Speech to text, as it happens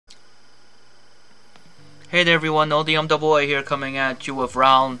Hey there everyone, LKM Double A here coming at you with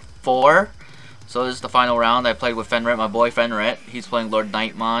round 4. So this is the final round. I played with Fenritt, my boy Fenritt. He's playing Lord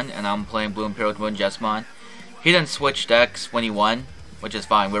Nightmon, and I'm playing Blue Imperial with Jesmon. He didn't switch decks when he won, which is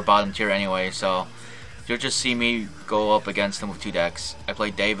fine. We're bottom tier anyway, so you'll just see me go up against him with 2 decks. I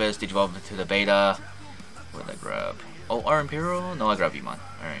played Davis, Digivolve to the beta. What did I grab? OR Imperial? No, I grabbed Digimon.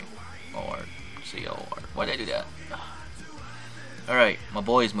 Alright. OR. COR. Why did I do that? Alright, my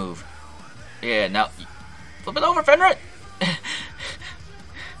boys move. Yeah, now... Flip it over, Fenritt! I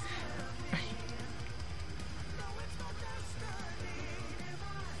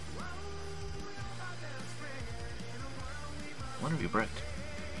wonder if he bricked.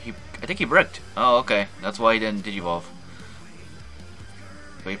 I think he bricked. Oh, okay. That's why he didn't Digivolve.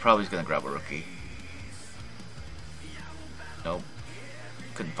 But he probably is gonna grab a rookie. Nope.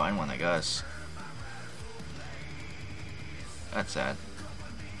 Couldn't find one, I guess. That's sad.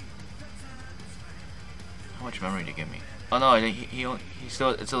 How much memory did he give me? Oh no, he it's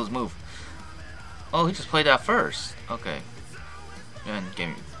still his move. Oh, he just played that first. Okay. And gave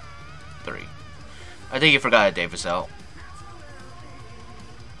me 3. I think he forgot Davis out.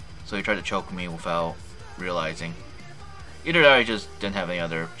 So he tried to choke me without realizing. Either that or he just didn't have any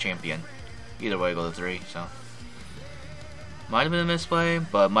other champion. Either way, go to 3, so. Might have been a misplay,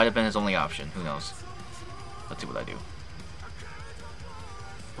 but might have been his only option. Who knows? Let's see what I do.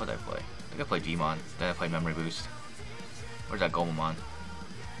 What did I play? I think I played Digimon, then I played Memory Boost. Where's that Gomamon?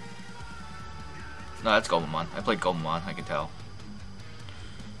 No, that's Gomamon. I played Gomamon, I can tell.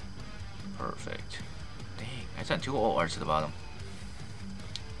 Perfect. Dang, I sent 2 old arts to the bottom.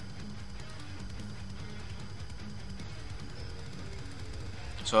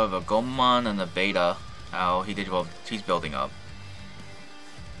 So I have a Gomamon and a Beta. How he did well, he's building up.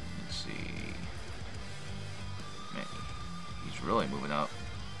 Let's see. Man, he's really moving up.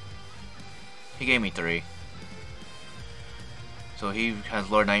 He gave me 3. So he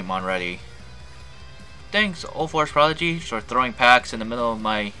has Lord Nightmon ready. Thanks, Old Force Prodigy, for throwing packs in the middle of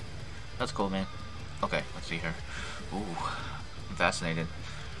my... That's cool, man. Okay, let's see here. Ooh, I'm fascinated.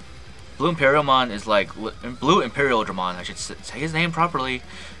 Blue Imperialmon is like... Blue Imperial Dramon, I should say his name properly.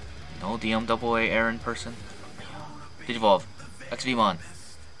 No DM Double A Aaron person. Digivolve. XVmon.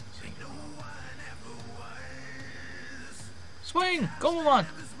 Swing! Gomamon!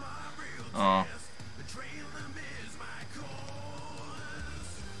 Oh.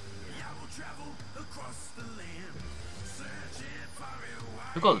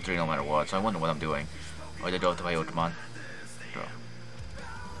 We go to 3 no matter what, so I wonder what I'm doing. Oh, I did go to my Ultramon. Draw.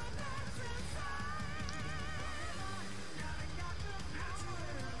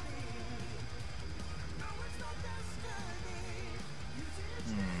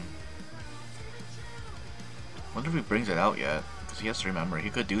 Wonder if he brings it out yet. Because he has 3 memory. He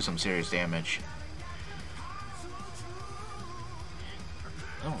could do some serious damage.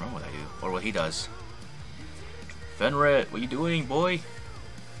 I don't know what I do. Or what he does. Fenritt, what you doing, boy?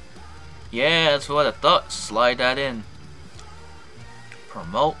 Yeah, that's what I thought. Slide that in.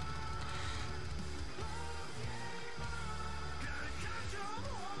 Promote.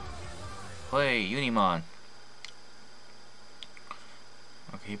 Play Unimon.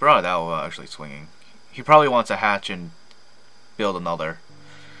 Okay, he brought it out while actually swinging. He probably wants to hatch and build another.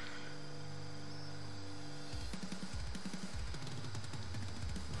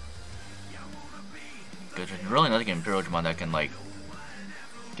 Good. There's really nothing in Imperial Digimon that can, like,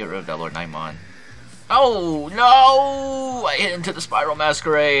 get rid of that Lord Nightmon. Oh, no! I hit into the Spiral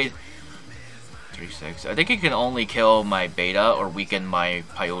Masquerade. 3-6. I think he can only kill my Beta or weaken my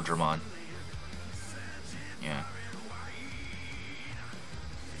Pyodramon. Yeah.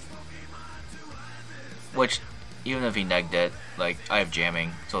 Which, even if he negged it, like, I have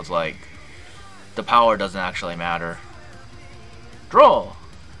jamming, so it's like, the power doesn't actually matter. Draw!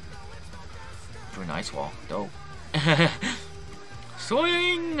 For an ice wall. Dope.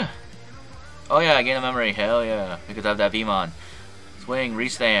 Swing! Oh yeah, I gain a memory. Hell yeah. Because I have that Vmon. Swing,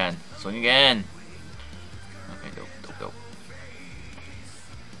 restand. Swing again. Okay, dope, dope, dope.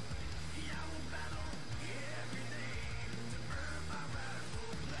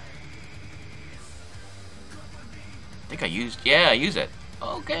 I think I used... Yeah, I use it.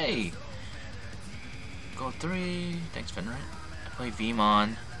 Okay. Go 3. Thanks, Fenritt. I play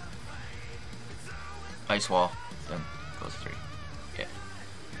Vmon. Ice wall. Then goes 3. Yeah.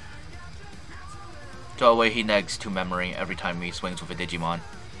 So that way he negs 2 memory every time he swings with a Digimon.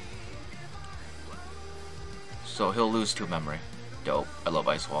 So he'll lose 2 memory. Dope. I love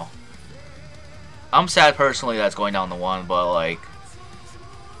Ice Wall. I'm sad personally that's going down to 1, but like...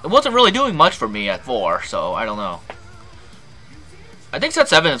 It wasn't really doing much for me at 4, so I don't know. I think set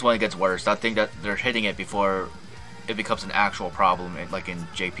 7 is when it gets worse. I think that they're hitting it before it becomes an actual problem, like in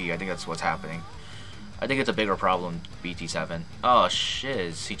JP. I think that's what's happening. I think it's a bigger problem, BT7. Oh,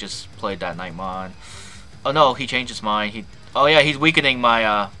 shiz. He just played that Nightmon. Oh, no, he changed his mind. Oh, yeah, he's weakening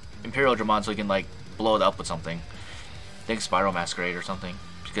my Imperial Digimon so he can, like, blow it up with something. I think Spiral Masquerade or something.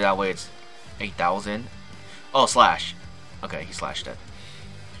 Because that way it's 8,000. Oh, slash. Okay, he slashed it.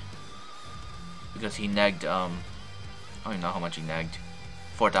 Because he negged, I don't even know how much he negged.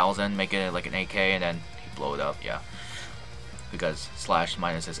 4,000, making it like an 8K, and then he blow it up, yeah. Because slash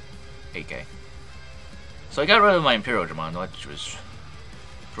minus his 8K. So I got rid of my Imperial Digimon, which was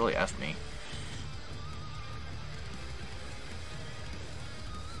really F me.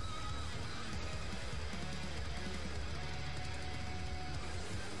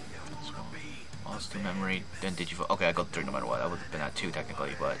 Lost to memory, then did you? Okay, I got 3 no matter what. I would have been at 2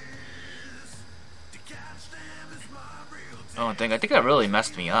 technically, but I think that really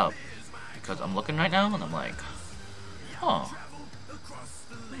messed me up because I'm looking right now and I'm like, huh.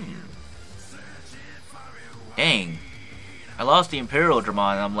 Dang. I lost the Imperial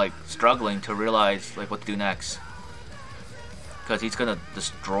Digimon and I'm like struggling to realize like what to do next. Because he's gonna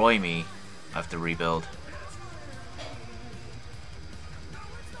destroy me. I have to rebuild.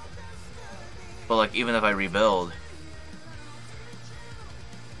 But like even if I rebuild,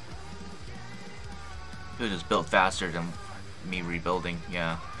 he'll just build faster than me rebuilding,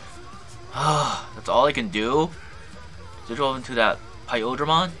 yeah. That's all I can do? To go into that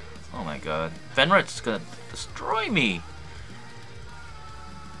Pyodramon? Oh my god. Fenritt's gonna destroy me!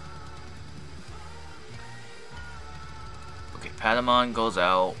 Okay, Patamon goes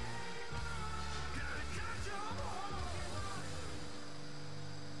out.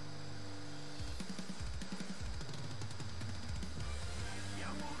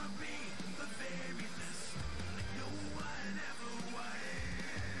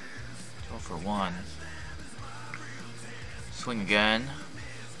 For 1. Swing again.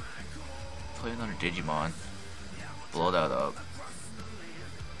 Play another Digimon. Blow that up.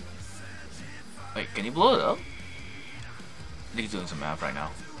 Wait, can he blow it up? I think he's doing some math right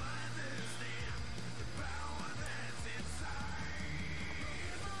now.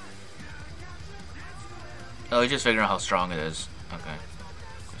 Oh, he's just figuring out how strong it is. Okay.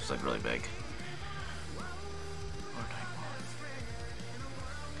 It's like really big.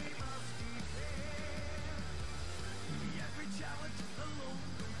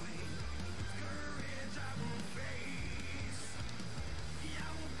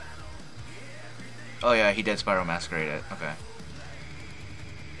 Oh yeah, he did Spiral Masquerade it. Okay.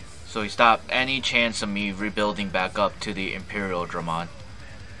 So he stopped any chance of me rebuilding back up to the Imperial Digimon.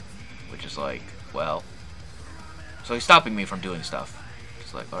 Which is like, well. So he's stopping me from doing stuff.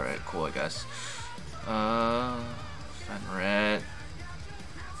 It's like, alright, cool, I guess. Fenritt.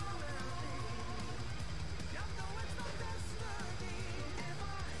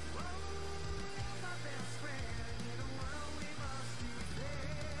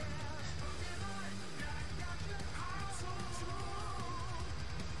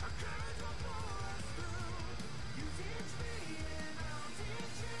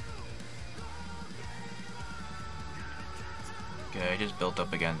 Okay, I just built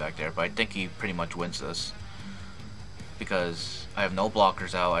up again back there, but I think he pretty much wins this. Because I have no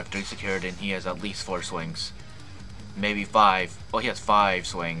blockers out, I have 3 security, and he has at least 4 swings. Maybe 5. Well, he has 5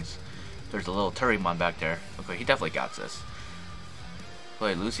 swings. There's a little Turimon back there. Okay, he definitely got this.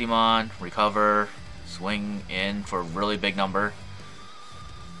 Play Lucymon, recover, swing in for a really big number.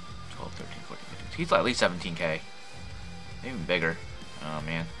 12, 13, 14, 15. He's at least 17k. Even bigger. Oh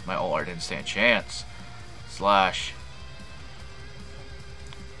man, my OR didn't stand a chance. Slash.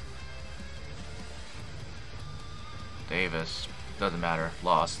 Davis. Doesn't matter.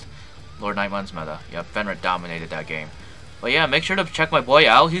 Lost. Lord Nightmon's meta. Yep, Fenritt dominated that game. But yeah, make sure to check my boy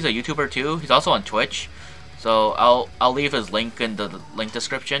out. He's a YouTuber too. He's also on Twitch. So I'll leave his link in the link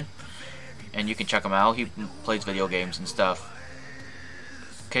description. And you can check him out. He plays video games and stuff.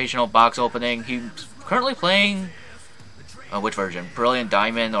 Occasional box opening. He's currently playing which version? Brilliant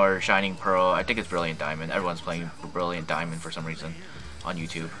Diamond or Shining Pearl? I think it's Brilliant Diamond. Everyone's playing Brilliant Diamond for some reason on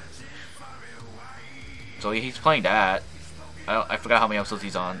YouTube. So he's playing that. I forgot how many episodes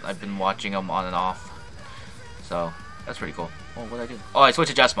he's on. I've been watching him on and off. So that's pretty cool. Oh, what did I do? Oh, I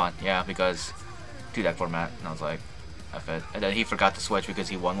switched to Jesmon. Yeah, because 2-deck format. And I was like, F it. And then he forgot to switch because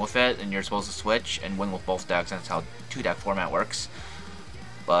he won with it. And you're supposed to switch and win with both decks. And that's how 2-deck format works.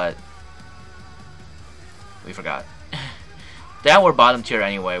 But we forgot. That we're bottom tier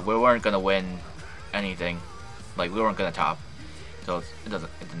anyway. We weren't gonna win anything. Like we weren't gonna top. So it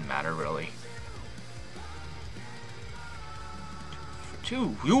didn't matter really.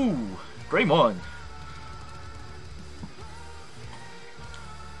 2. You! Greymon!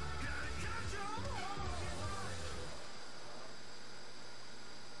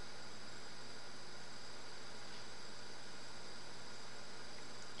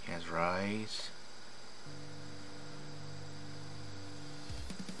 He has Rise.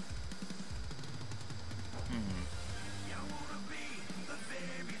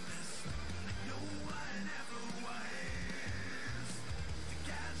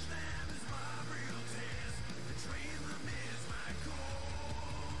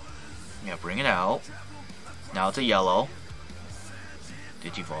 Yeah, bring it out. Now it's a yellow.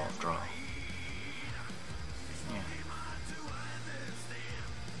 Digivolve, draw. Yeah.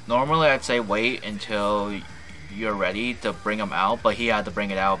 Normally I'd say wait until you're ready to bring him out, but he had to bring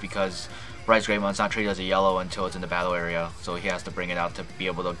it out because Rise Greymon's not treated as a yellow until it's in the battle area, so he has to bring it out to be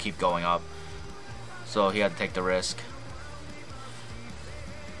able to keep going up. So he had to take the risk.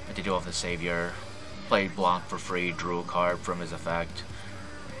 I did off the Savior. Played Blanc for free, drew a card from his effect.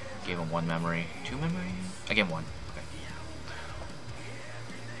 Gave him 1 memory. 2 memory? I gave him 1. Okay.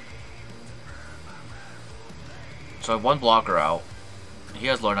 So I have 1 blocker out. He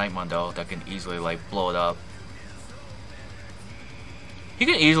has Lord Nightmon though that can easily like blow it up. He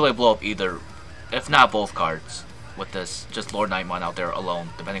can easily blow up either, if not both cards, with this just Lord Nightmon out there alone,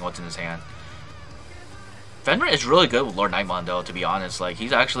 depending on what's in his hand. Fenritt is really good with Lord Nightmon though, to be honest. Like,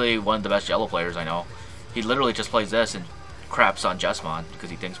 he's actually one of the best yellow players I know. He literally just plays this and craps on Jesmon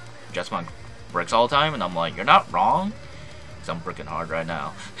because he thinks Jesmon bricks all the time, and I'm like, you're not wrong, because I'm bricking hard right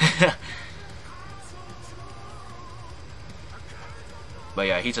now. But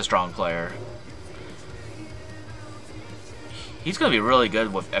yeah, he's a strong player. He's going to be really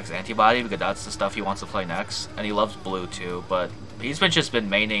good with X Antibody because that's the stuff he wants to play next, and he loves blue too, but he's just been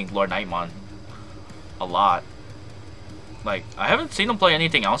maining Lord Nightmon a lot. Like, I haven't seen him play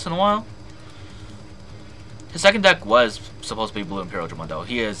anything else in a while. His second deck was supposed to be blue Imperial Digimon though.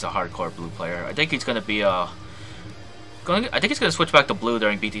 He is a hardcore blue player. I think he's gonna be I think he's gonna switch back to blue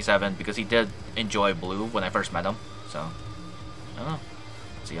during BT7 because he did enjoy blue when I first met him. So I don't know.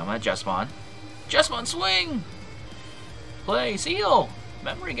 See, I'm at Jesmon. Jesmon swing! Play, seal!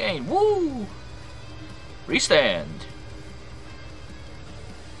 Memory gain, woo! Restand!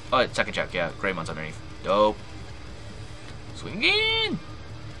 Oh, second check, yeah, Greymon's underneath. Dope. Swing in!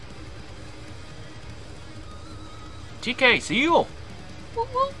 TK, seal! Woo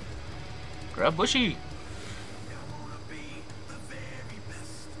 -woo. Grab Bushy.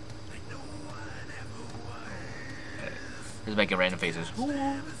 He's making random faces. Ooh.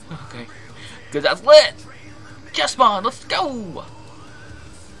 Okay. Cause that's lit! Jesmon, let's go!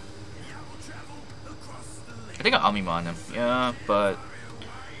 I think I Omnimon him. Yeah, but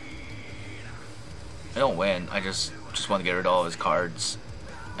I don't win. I just want to get rid of all his cards.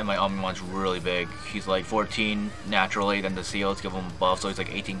 And my Omnimon's really big. He's like 14 naturally, then the seals give him a buff, so he's like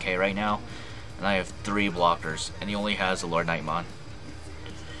 18k right now. And I have 3 blockers, and he only has the Lord Nightmon.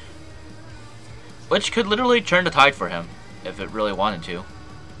 Which could literally turn the tide for him, if it really wanted to.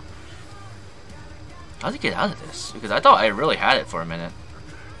 How did he get out of this? Because I thought I really had it for a minute.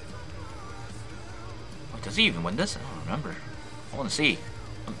 Wait, does he even win this? I don't remember. I want to see.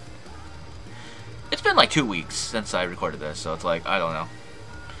 It's been like 2 weeks since I recorded this, so it's like, I don't know.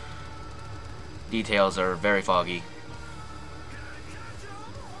 Details are very foggy.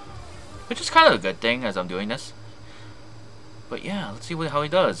 Which is kind of a good thing as I'm doing this. But yeah, let's see how he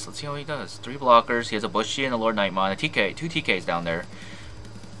does. Let's see how he does. 3 blockers. He has a Bushy and a Lord Nightmon. A TK. 2 TKs down there.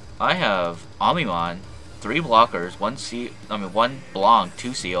 I have Omnimon, 3 blockers, 1 Blanc,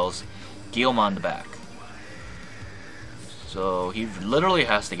 2 seals, Guillemon in the back. So he literally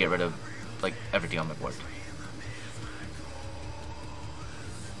has to get rid of like everything on my board.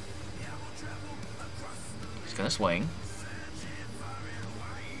 He's gonna swing.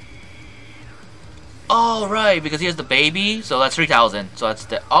 Oh right, because he has the baby, so that's 3,000. So that's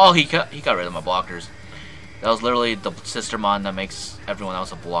the he got rid of my blockers. That was literally the Sistermon that makes everyone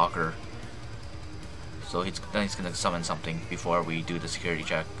else a blocker. So then he's gonna summon something before we do the security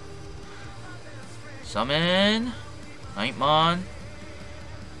check. Summon Nightmon.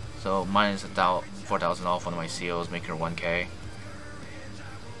 So minus 4,000 off one of my seals, make her 1k.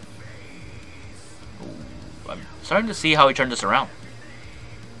 Ooh, I'm starting to see how he turned this around.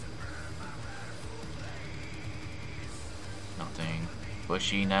 Nothing.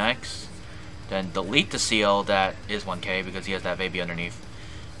 Bushy next. Then delete the seal that is 1k because he has that baby underneath.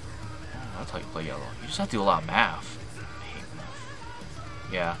 That's how you play yellow. You just have to do a lot of math. I hate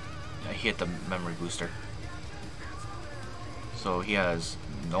math. Yeah, he hit the memory booster. So he has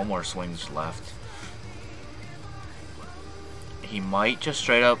no more swings left. He might just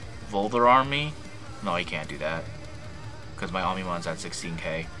straight up Volderarm me. No, he can't do that. Because my Omimon's at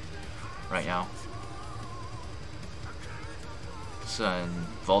 16k right now. So, and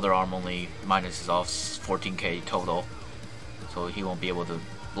Volderarm only minuses off 14k total. So he won't be able to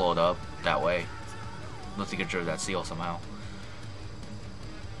blow it up that way. Unless he gets rid of that seal somehow.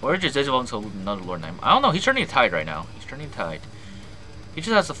 Or just Digimon to another Lord Nightmon. I don't know, he's turning Tide right now. He's turning Tide. He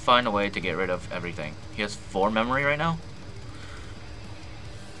just has to find a way to get rid of everything. He has 4 memory right now.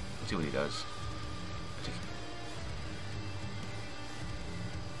 Let's see what he does.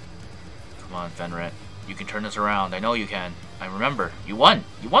 Come on, Fenritt. You can turn this around. I know you can. I remember. You won.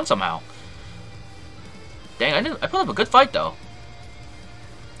 You won somehow. Dang, I put up a good fight though.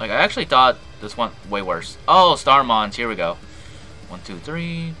 Like, I actually thought this went way worse. Oh, Starmons. Here we go. 1, 2,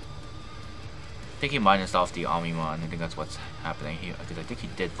 3. I think he minused off the Omimon. I think that's what's happening. Because I think he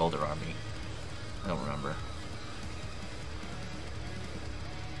did Volderarm me. I don't remember.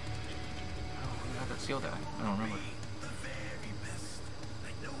 Oh, who had that seal die? I don't remember.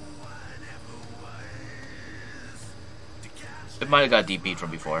 It might have got DP'd from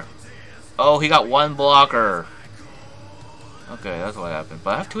before. Oh, he got 1 blocker. Okay, that's what happened.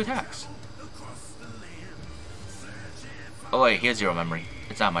 But I have 2 attacks. Oh wait, he has 0 memory.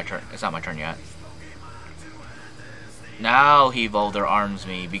 It's not my turn. It's not my turn yet. Now he Volderarms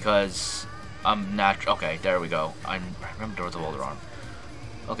me because I'm not. Okay, there we go. I remember there was a Volderarm.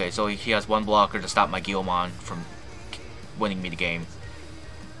 Okay, so he has 1 blocker to stop my Guilmon from winning me the game.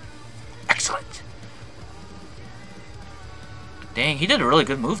 Excellent. Dang, he did a really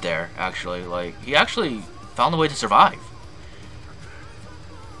good move there, actually. Like, he actually found a way to survive.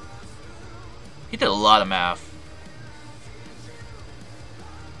 He did a lot of math.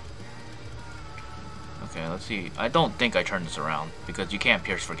 Okay, let's see. I don't think I turned this around, because you can't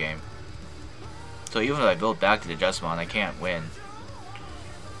pierce for game. So even if I build back to the Jesmon, I can't win.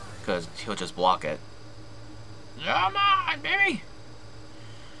 Because he'll just block it. Come on, baby!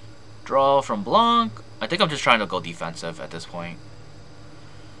 Draw from Blanc. I think I'm just trying to go defensive at this point.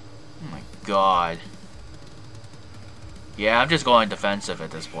 Oh my god. Yeah, I'm just going defensive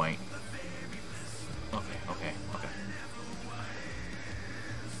at this point. Okay.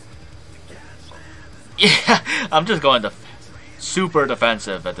 Yeah, I'm just going super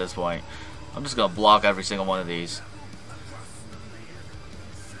defensive at this point. I'm just gonna block every single one of these.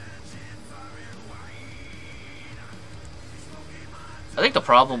 I think the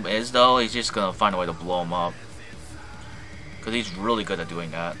problem is, though, he's just gonna find a way to blow him up. Because he's really good at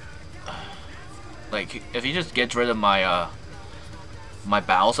doing that. Like, if he just gets rid of my, my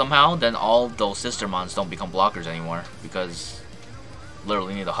Bow somehow, then all those Sistermons don't become blockers anymore. Because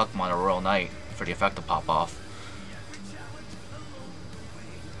literally need a Huckmon or Royal Knight for the effect to pop off.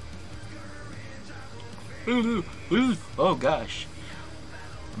 Oh gosh.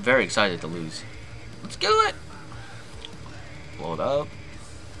 I'm very excited to lose. Let's do it! Blow it up.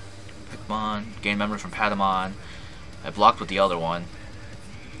 Pikmon. Gain memory from Patamon. I blocked with the other one.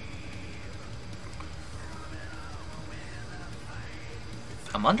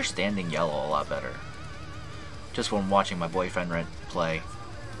 I'm understanding yellow a lot better. Just from watching my boy Fenritt play.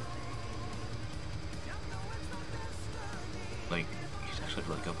 Like, he's actually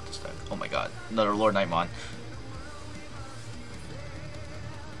really good with this deck. Oh my god. Another Lord Nightmon.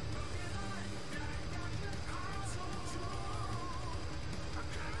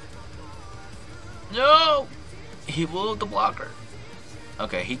 No! He blew the blocker.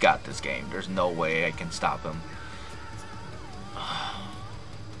 Okay, he got this game. There's no way I can stop him.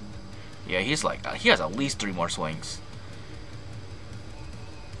 Yeah, he's like, he has at least 3 more swings.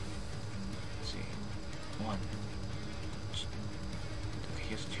 Let's see. 1. Okay,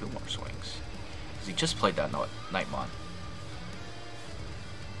 he has 2 more swings. Because he just played that Nightmon.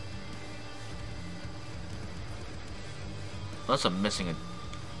 Unless I'm missing a...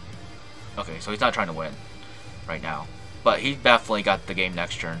 Okay, so he's not trying to win right now. But he definitely got the game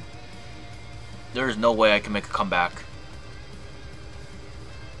next turn. There's no way I can make a comeback.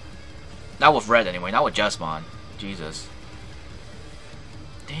 Not with red anyway, not with Jesmon. Jesus.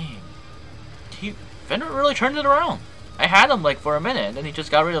 Dang. Fenritt really turned it around. I had him like for a minute, and then he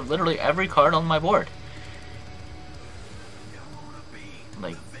just got rid of literally every card on my board.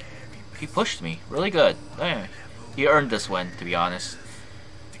 Like, he pushed me really good. He earned this win, to be honest.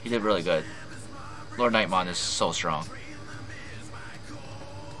 He did really good. Lord Nightmon is so strong.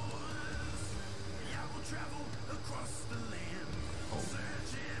 Oh.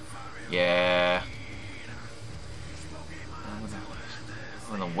 Yeah.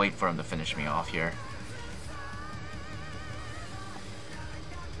 I'm gonna wait for him to finish me off here.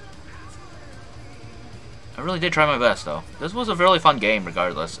 I I really did try my best, though. This was a really fun game,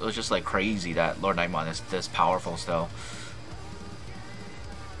 regardless. It was just, like, crazy that Lord Nightmon is this powerful still.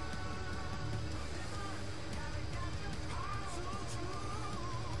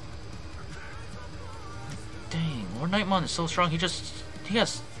 Dang, Lord Nightmon is so strong. He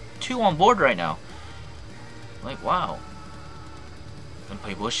has 2 on board right now. Like, wow. Then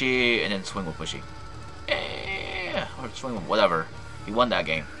play Bushy, and then swing with Bushy. Yeah, or swing with whatever. He won that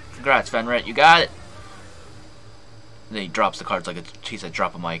game. Congrats, Fenritt. You got it. And then he drops the cards like he said,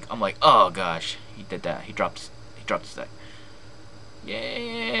 drop a mic. I'm like, oh gosh, he did that. He dropped his deck.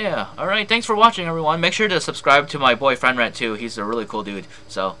 Yeah. All right. Thanks for watching, everyone. Make sure to subscribe to my boy Fenritt too. He's a really cool dude.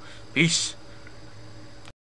 So, peace.